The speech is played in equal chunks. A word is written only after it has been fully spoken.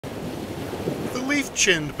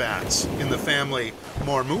leaf-chinned bats in the family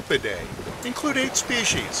Mormupidae include 8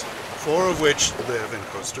 species, 4 of which live in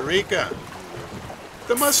Costa Rica.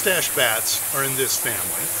 The mustache bats are in this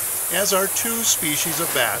family, as are 2 species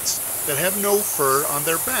of bats that have no fur on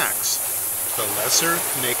their backs, the lesser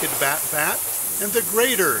naked bat and the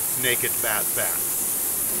greater naked bat.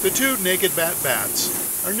 The 2 naked bat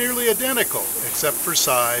bats are nearly identical except for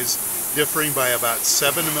size, differing by about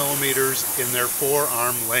 7 millimeters in their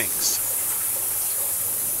forearm lengths.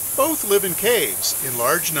 Both live in caves in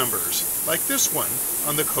large numbers, like this one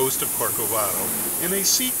on the coast of Corcovado in a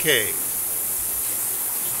sea cave.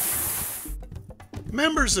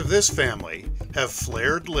 Members of this family have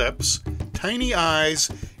flared lips, tiny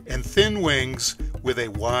eyes, and thin wings with a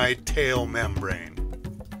wide tail membrane.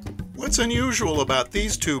 What's unusual about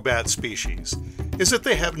these 2 bat species is that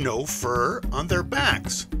they have no fur on their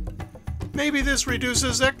backs. Maybe this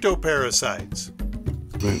reduces ectoparasites.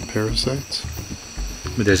 Parasites?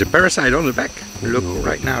 But there's a parasite on the back. Look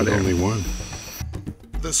right now there. Only one.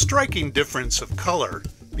 The striking difference of color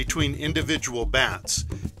between individual bats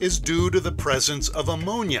is due to the presence of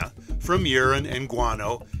ammonia from urine and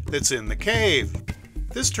guano that's in the cave.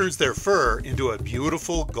 This turns their fur into a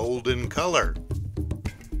beautiful golden color.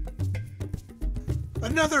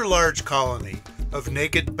 Another large colony of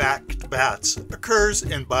naked-backed bats occurs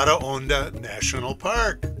in Barahonda National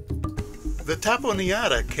Park. The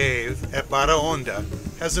Taponiata cave at Barahonda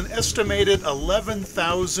has an estimated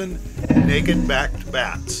 11,000 naked-backed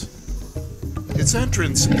bats. Its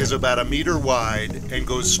entrance is about 1 meter wide and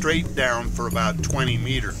goes straight down for about 20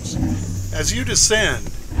 meters. As you descend,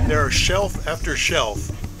 there are shelf after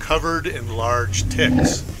shelf covered in large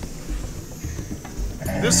ticks.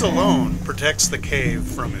 This alone protects the cave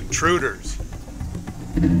from intruders.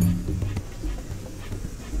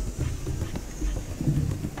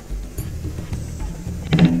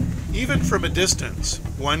 Even from a distance,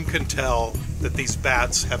 one can tell that these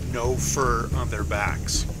bats have no fur on their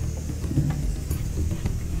backs.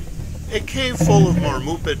 A cave full of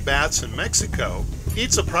Mormupid bats in Mexico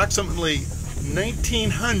eats approximately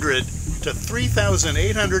 1,900 to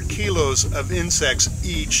 3,800 kilos of insects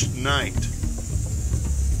each night.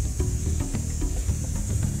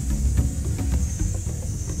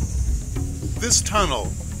 This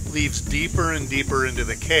tunnel leads deeper and deeper into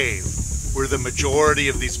the cave, where the majority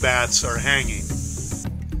of these bats are hanging.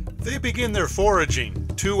 They begin their foraging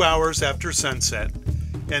 2 hours after sunset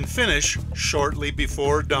and finish shortly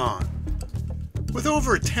before dawn. With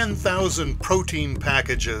over 10,000 protein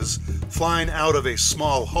packages flying out of a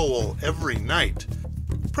small hole every night,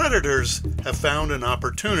 predators have found an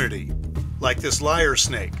opportunity, like this lyre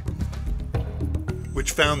snake,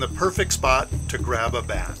 which found the perfect spot to grab a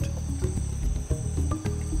bat.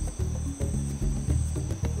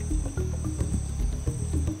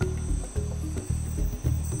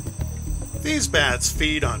 These bats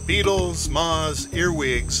feed on beetles, moths,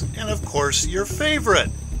 earwigs, and of course your favorite,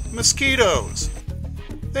 mosquitoes.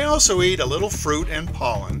 They also eat a little fruit and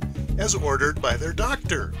pollen as ordered by their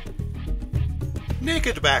doctor.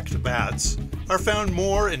 Naked-backed bats are found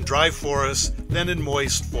more in dry forests than in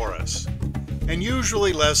moist forests, and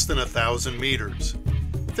usually less than 1,000 meters.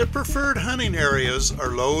 Their preferred hunting areas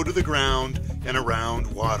are low to the ground and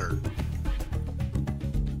around water.